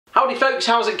Howdy folks,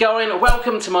 how's it going?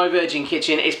 Welcome to my Virgin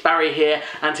Kitchen. It's Barry here,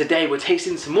 and today we're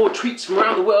tasting some more treats from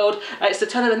around the world. It's the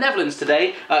turn of the Netherlands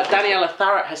today. Daniela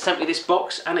Tharrett has sent me this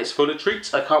box and it's full of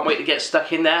treats. I can't wait to get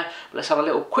stuck in there. But let's have a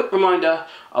little quick reminder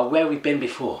of where we've been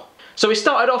before. So we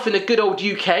started off in the good old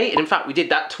UK, in fact we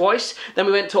did that twice. Then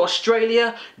we went to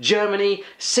Australia, Germany,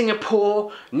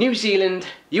 Singapore, New Zealand,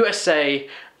 USA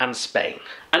and Spain.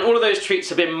 And all of those treats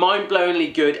have been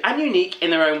mind-blowingly good and unique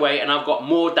in their own way, and I've got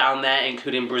more down there,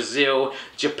 including Brazil,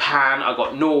 Japan, I've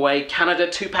got Norway, Canada.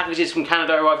 2 packages from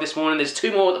Canada arrived this morning. There's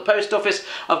 2 more at the post office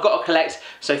I've got to collect,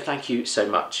 so thank you so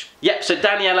much. Yep, so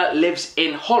Daniela lives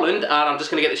in Holland, and I'm just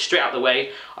gonna get this straight out of the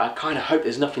way. I kind of hope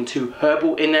there's nothing too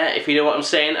herbal in there, if you know what I'm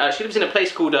saying. She lives in a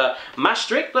place called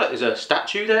Maastricht. Look, there's a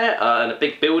statue there and a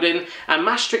big building. And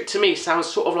Maastricht to me sounds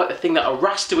sort of like the thing that a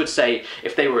Rasta would say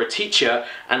if they were a teacher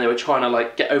and they were trying to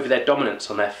like get over their dominance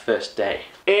on their first day.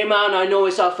 Hey man, I know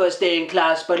it's our first day in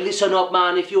class, but listen up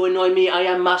man, if you annoy me, I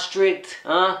am Maastricht.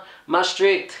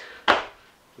 Maastricht.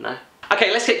 No?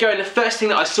 Okay, let's get going. The first thing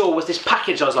that I saw was this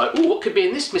package. I was like, ooh, what could be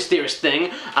in this mysterious thing?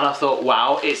 And I thought,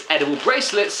 wow, it's edible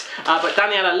bracelets. But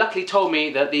Daniela luckily told me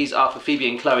that these are for Phoebe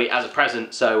and Chloe as a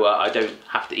present, so I don't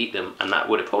have to eat them, and that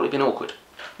would have probably been awkward.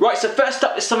 Right, so first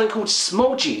up is something called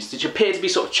smoogies, which appear to be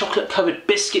sort of chocolate-covered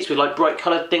biscuits with like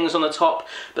bright-coloured things on the top.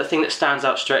 But the thing that stands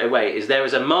out straight away is there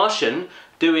is a Martian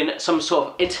doing some sort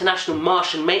of international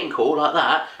Martian mating call like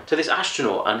that to this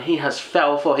astronaut, and he has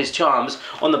fell for his charms.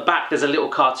 On the back there's a little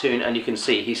cartoon and you can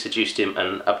see he seduced him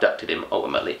and abducted him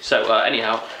ultimately. So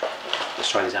anyhow,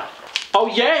 let's try these out. Oh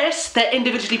yes, they're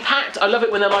individually packed. I love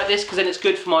it when they're like this because then it's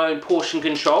good for my own portion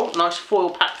control. Nice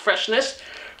foil packed freshness.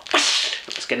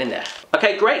 Let's get in there.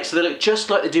 Okay, great, so they look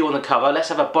just like they do on the cover. Let's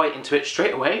have a bite into it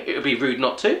straight away. It would be rude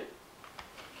not to.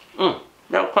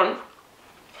 Milk crunch.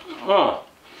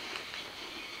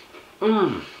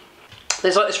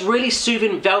 There's like this really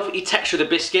soothing velvety texture of the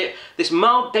biscuit. This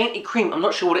mild dainty cream, I'm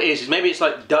not sure what it is. Maybe it's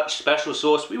like Dutch special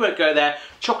sauce. We won't go there.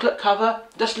 Chocolate cover,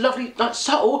 just lovely, like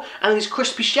subtle, and these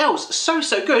crispy shells. So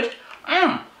good.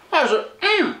 That was a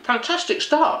fantastic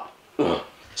start.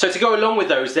 So to go along with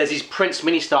those, there's these Prince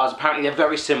mini stars. Apparently they're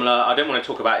very similar. I don't want to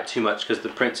talk about it too much because the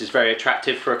Prince is very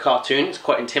attractive for a cartoon. It's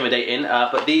quite intimidating.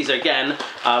 But these again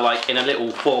are like in a little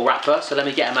foil wrapper. So let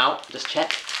me get them out, just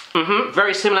check.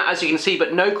 Very similar as you can see,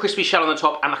 but no crispy shell on the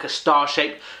top and like a star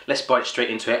shape. Let's bite straight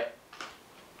into it.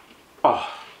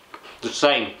 Oh, the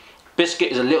same.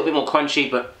 Biscuit is a little bit more crunchy,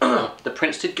 but the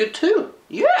Prince did good too.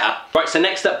 Yeah! Right, so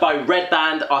next up by Red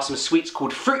Band are some sweets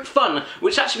called Fruit Fun,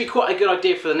 which actually be quite a good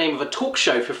idea for the name of a talk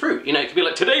show for fruit. You know, it could be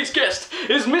like, today's guest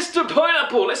is Mr.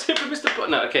 Pineapple. Let's hear from Mr. Pineapple.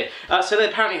 No, okay. So they're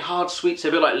apparently hard sweets.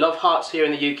 They're a bit like Love Hearts here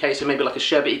in the UK, so maybe like a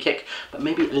sherbety kick, but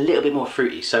maybe a little bit more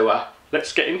fruity. So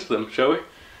let's get into them, shall we?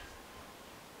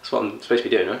 That's what I'm supposed to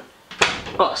be doing, right?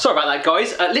 Oh, sorry about that,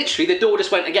 guys. Literally, the door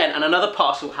just went again and another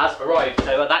parcel has arrived.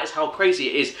 So that is how crazy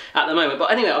it is at the moment.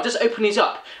 But anyway, I'll just open these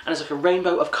up and it's like a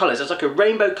rainbow of colours. It's like a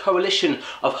rainbow coalition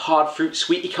of hard fruit,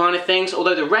 sweetie kind of things.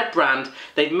 Although the Red brand,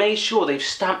 they've made sure they've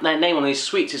stamped their name on these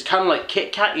sweets. It's kind of like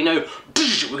Kit Kat, you know,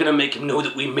 we're going to make them know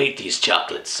that we made these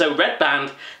chocolates. So Red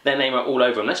Band, their name are all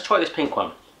over them. Let's try this pink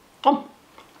one.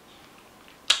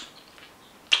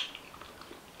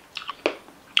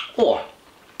 Oh,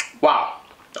 wow.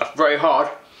 That's very hard.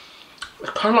 It's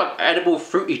kind of like edible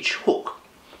fruity chalk.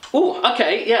 Oh,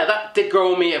 okay, yeah, that did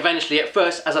grow on me eventually. At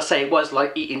first, as I say, it was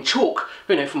like eating chalk,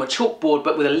 you know, from a chalkboard,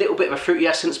 but with a little bit of a fruity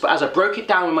essence. But as I broke it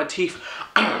down with my teeth,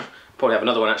 probably have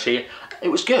another one actually. It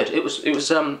was good. It was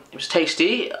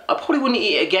tasty. I probably wouldn't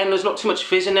eat it again. There's not too much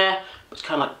fizz in there, but it's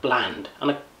kind of like bland,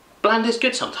 and bland is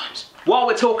good sometimes. While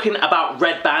we're talking about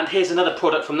Red Band, here's another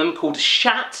product from them called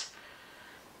Shat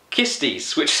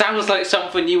Kisties, which sounds like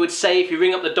something you would say if you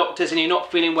ring up the doctors and you're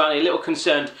not feeling well and you're a little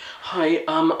concerned. Hi,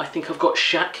 I think I've got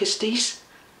Shat Kisties.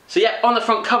 So yeah, on the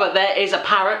front cover there is a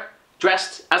parrot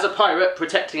dressed as a pirate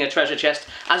protecting a treasure chest,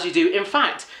 as you do. In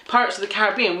fact, Pirates of the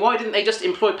Caribbean, why didn't they just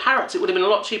employ parrots? It would have been a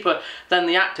lot cheaper than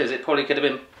the actors. It probably could have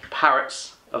been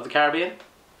Pirates of the Caribbean.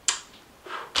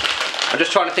 I'm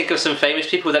just trying to think of some famous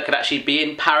people that could actually be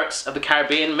in Pirates of the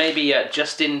Caribbean. Maybe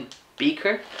Justin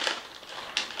Bieber.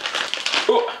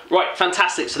 Oh, right,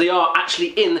 fantastic. So they are actually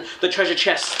in the treasure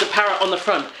chest. The parrot on the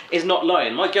front is not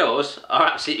lying. My girls are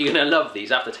absolutely going to love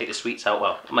these. I have to take the sweets out.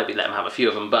 Well, maybe let them have a few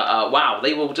of them. But wow,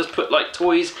 they will just put like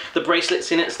toys, the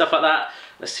bracelets in it, stuff like that.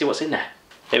 Let's see what's in there.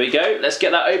 Here we go. Let's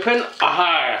get that open.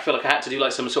 Aha! I feel like I had to do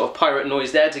like some sort of pirate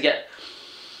noise there to get...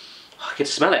 I could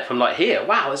smell it from like here.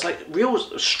 Wow, it's like real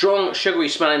strong sugary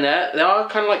smell in there. They are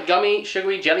kind of like gummy,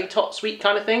 sugary, jelly tot sweet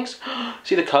kind of things.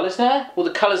 See the colours there? All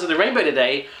the colours of the rainbow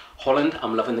today. Holland,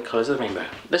 I'm loving the colours of the rainbow.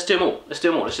 Let's do them all. Let's do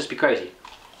them all. Let's just be crazy.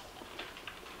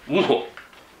 Ooh.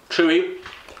 chewy,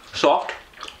 soft,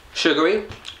 sugary.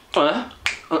 Alright.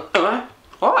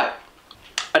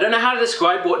 I don't know how to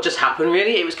describe what just happened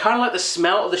really. It was kind of like the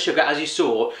smell of the sugar, as you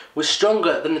saw, was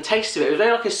stronger than the taste of it. It was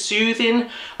very like a soothing,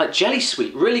 like jelly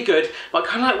sweet, really good. But I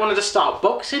kind of like wanted to start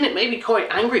boxing. It made me quite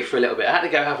angry for a little bit. I had to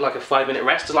go have like a 5-minute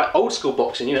rest. It's like old school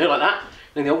boxing, you know, like that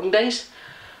in the olden days.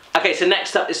 Okay, so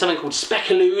next up is something called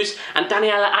Speckaloos, and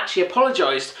Daniela actually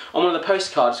apologised on one of the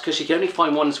postcards because she could only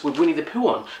find ones with Winnie the Pooh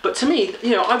on. But to me, you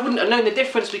know, I wouldn't have known the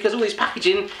difference because all this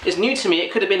packaging is new to me.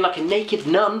 It could have been like a naked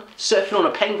nun surfing on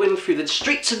a penguin through the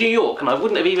streets of New York, and I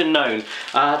wouldn't have even known.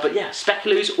 But yeah,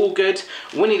 Speckaloos, all good.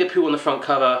 Winnie the Pooh on the front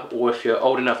cover, or if you're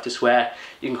old enough to swear,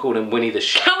 you can call them Winnie the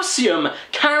Calcium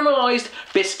Caramelised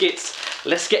Biscuits.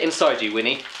 Let's get inside you,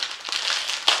 Winnie.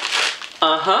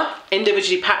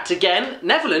 Individually packed again.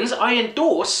 Netherlands, I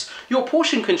endorse your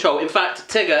portion control. In fact,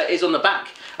 Tigger is on the back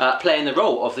playing the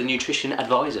role of the nutrition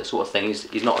advisor sort of thing.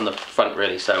 He's not on the front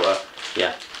really, so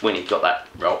yeah, Winnie got that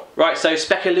role. Right, so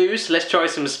Speckaloos, let's try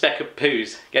some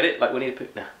Speck-a-Poos. Get it? Like Winnie the Pooh?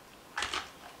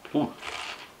 No.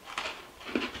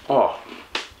 Oh.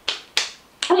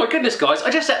 Oh my goodness guys,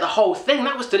 I just ate the whole thing.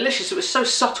 That was delicious. It was so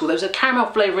subtle. There was a caramel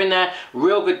flavour in there,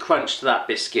 real good crunch to that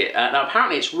biscuit. Now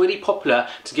apparently it's really popular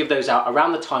to give those out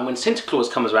around the time when Santa Claus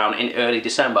comes around in early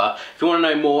December. If you want to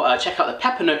know more, check out the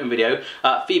pepernoten video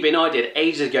Phoebe and I did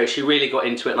ages ago. She really got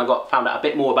into it and I found out a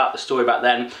bit more about the story back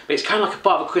then. But it's kind of like a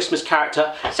part of a Christmas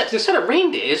character, except instead of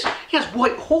reindeers, he has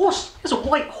white horse. He has a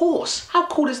white horse. How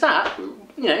cool is that? You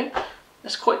know.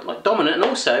 That's quite like dominant, and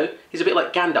also he's a bit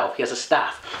like Gandalf. He has a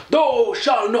staff. Thou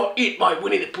shalt not eat my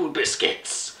Winnie the Pooh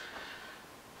biscuits.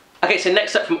 Okay, so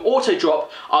next up from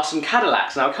Autodrop are some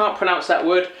Cadillacs. Now I can't pronounce that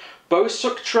word,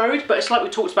 Beausuctrode, but it's like we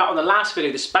talked about on the last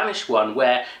video, the Spanish one,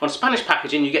 where on Spanish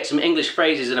packaging you get some English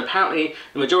phrases, and apparently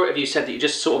the majority of you said that you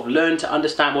just sort of learn to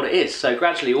understand what it is. So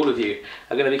gradually all of you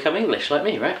are going to become English like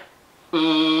me, right?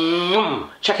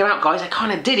 Check them out guys, they're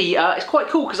kind of diddy. It's quite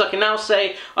cool because I can now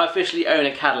say I officially own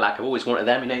a Cadillac. I've always wanted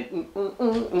them, you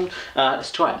know. Let's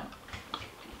try it.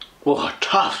 Whoa,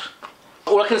 tough.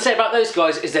 All I can say about those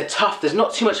guys is they're tough. There's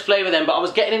not too much flavour then, but I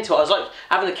was getting into it. I was like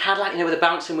having a Cadillac, you know, with the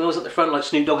bouncing wheels at the front like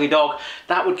Snoop Doggy Dogg.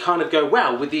 That would kind of go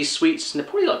well with these sweets, and they're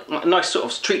probably like a nice sort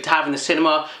of treat to have in the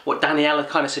cinema, what Daniela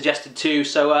kind of suggested too.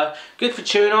 So good for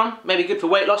chewing on, maybe good for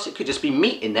weight loss. It could just be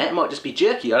meat in there, it might just be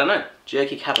jerky, I don't know.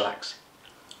 Jerky Cadillacs.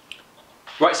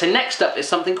 Right, so next up is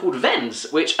something called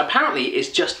Vens, which apparently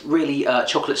is just really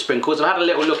chocolate sprinkles. I've had a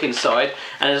little look inside,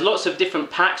 and there's lots of different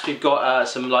packs. We've got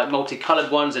some like multicoloured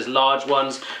ones, there's large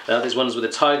ones, there's ones with a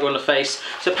tiger on the face.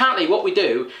 So apparently what we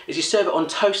do is you serve it on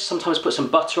toast, sometimes put some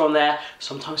butter on there,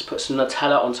 sometimes put some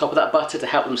Nutella on top of that butter to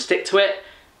help them stick to it.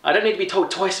 I don't need to be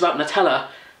told twice about Nutella,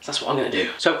 so that's what I'm going to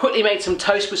do. So I've quickly made some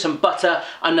toast with some butter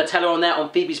and Nutella on there on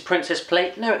Phoebe's princess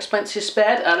plate. No expenses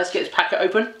spared. Let's get this packet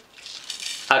open.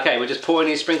 Okay, we're just pouring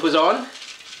these sprinkles on.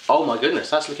 Oh my goodness,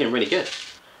 that's looking really good.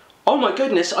 Oh my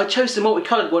goodness, I chose the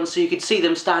multicoloured ones so you could see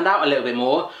them stand out a little bit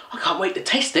more. I can't wait to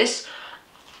taste this.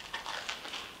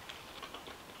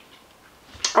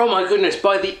 Oh my goodness,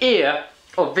 by the ear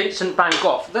of Vincent van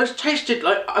Gogh. Those tasted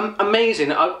like amazing.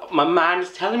 My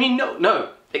man's telling me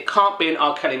no, it can't be an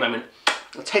R. Kelly moment.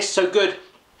 It tastes so good,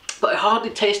 but I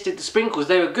hardly tasted the sprinkles.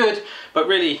 They were good, but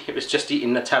really it was just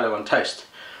eating Nutella on toast.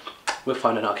 We'll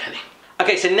find an R. Kelly.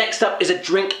 Okay, so next up is a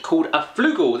drink called a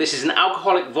Flugel. This is an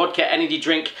alcoholic vodka energy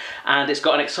drink, and it's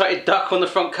got an excited duck on the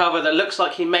front cover that looks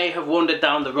like he may have wandered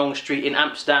down the wrong street in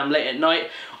Amsterdam late at night.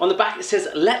 On the back it says,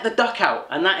 let the duck out,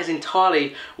 and that is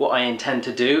entirely what I intend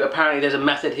to do. Apparently there's a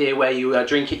method here where you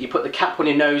drink it, you put the cap on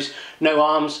your nose, no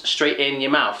arms, straight in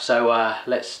your mouth. So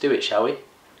let's do it, shall we?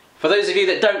 For those of you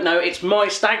that don't know, it's my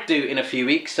stag do in a few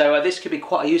weeks, so this could be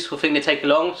quite a useful thing to take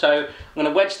along. So I'm going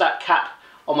to wedge that cap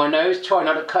on my nose, try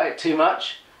not to cut it too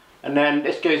much, and then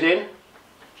this goes in.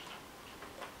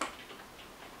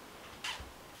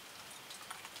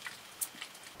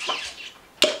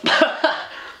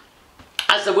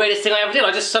 That's the weirdest thing I ever did.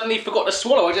 I just suddenly forgot to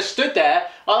swallow. I just stood there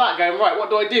like that going, right,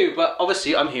 what do I do? But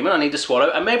obviously I'm human, I need to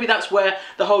swallow, and maybe that's where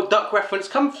the whole duck reference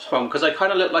comes from, because I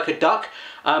kind of look like a duck.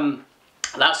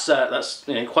 That's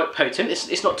you know, quite potent.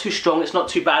 It's not too strong, it's not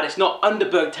too bad, it's not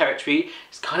Underberg territory,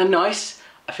 it's kind of nice.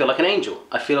 I feel like an angel.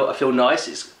 I feel nice.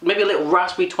 It's maybe a little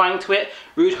raspberry twang to it.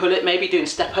 Rude Hullet maybe doing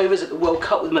stepovers at the World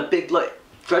Cup with my big like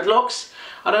dreadlocks.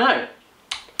 I don't know.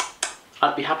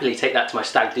 I'd be happily take that to my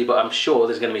stag do, but I'm sure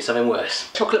there's going to be something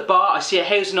worse. Chocolate bar, I see a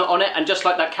hazelnut on it, and just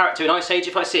like that character in Ice Age,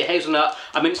 if I see a hazelnut,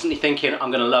 I'm instantly thinking I'm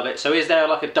going to love it. So is there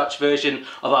like a Dutch version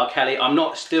of R. Kelly? I'm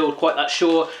not still quite that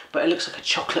sure, but it looks like a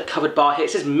chocolate covered bar here.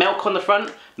 It says milk on the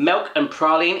front. Milk and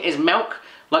praline. Is milk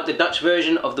like the Dutch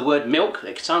version of the word milk.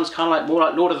 It sounds kind of like more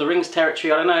like Lord of the Rings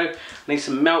territory, I don't know. I need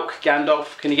some milk.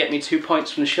 Gandalf, can you get me 2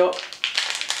 points from the shop?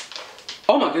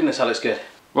 Oh my goodness, that looks good.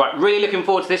 Right, really looking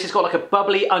forward to this. It's got like a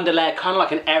bubbly underlayer, kind of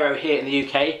like an arrow here in the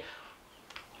UK.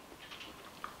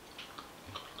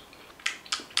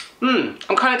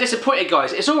 I'm kind of disappointed,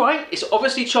 guys. It's alright, it's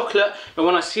obviously chocolate, but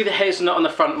when I see the hazelnut on the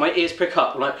front, my ears prick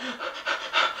up. I'm like,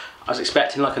 I was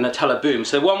expecting like a Nutella boom.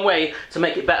 So one way to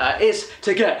make it better is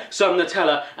to get some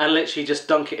Nutella and literally just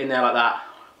dunk it in there like that.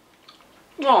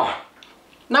 Oh,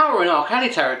 now we're in R. Kelly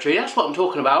territory, that's what I'm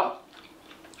talking about.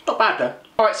 Not bad though.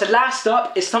 Alright, so last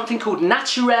up is something called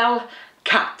Naturel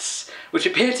Cats, which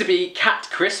appear to be cat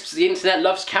crisps. The internet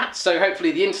loves cats, so hopefully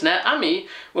the internet and me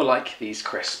will like these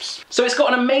crisps. So it's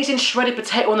got an amazing shredded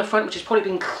potato on the front, which has probably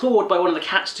been clawed by one of the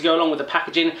cats to go along with the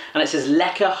packaging, and it says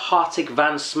Lekker hartig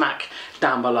van smaak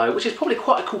down below, which is probably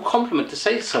quite a cool compliment to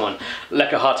say to someone.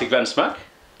 Lekker hartig van smaak?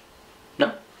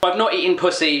 No? I've not eaten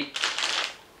pussy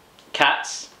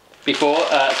cats before,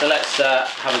 so let's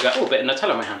have a go. Oh, a bit of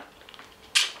Nutella in my hand.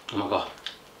 Oh my god.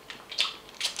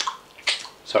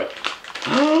 Sorry.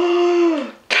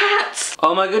 Cats!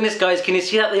 Oh my goodness, guys, can you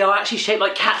see that? They are actually shaped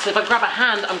like cats. If I grab a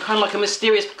hand, I'm kind of like a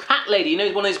mysterious cat lady. You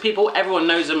know, one of those people, everyone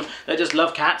knows them, they just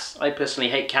love cats. I personally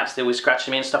hate cats, they always scratch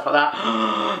me and stuff like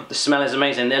that. The smell is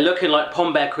amazing. They're looking like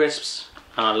Pom Bear crisps,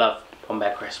 and I love Pom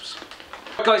Bear crisps.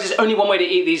 But guys, there's only one way to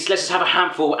eat these. Let's just have a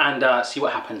handful and see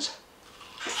what happens.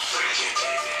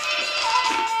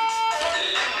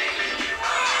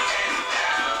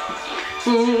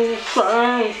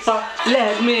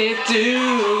 Let me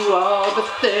do all the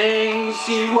things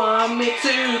you want me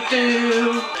to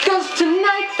do. 'Cause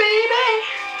tonight, baby,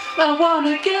 I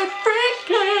wanna get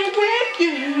freaky with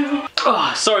you.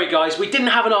 Oh, sorry guys, we didn't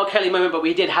have an R. Kelly moment, but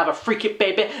we did have a freak it,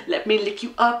 baby, let me lick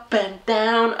you up and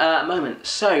down moment.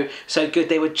 So good.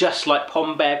 They were just like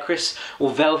Pom Bear crisps, or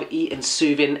velvety and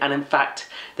soothing, and in fact,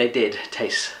 they did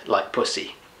taste like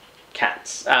pussy.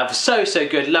 Cats. So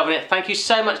good, loving it. Thank you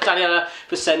so much, Daniela,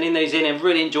 for sending those in. I've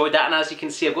really enjoyed that, and as you can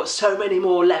see, I've got so many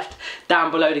more left down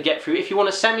below to get through. If you want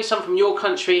to send me some from your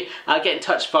country, get in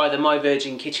touch via the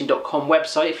myvirginkitchen.com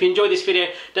website. If you enjoyed this video,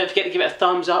 don't forget to give it a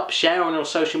thumbs up, share on your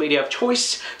social media of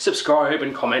choice, subscribe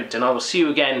and comment, and I will see you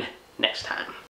again next time.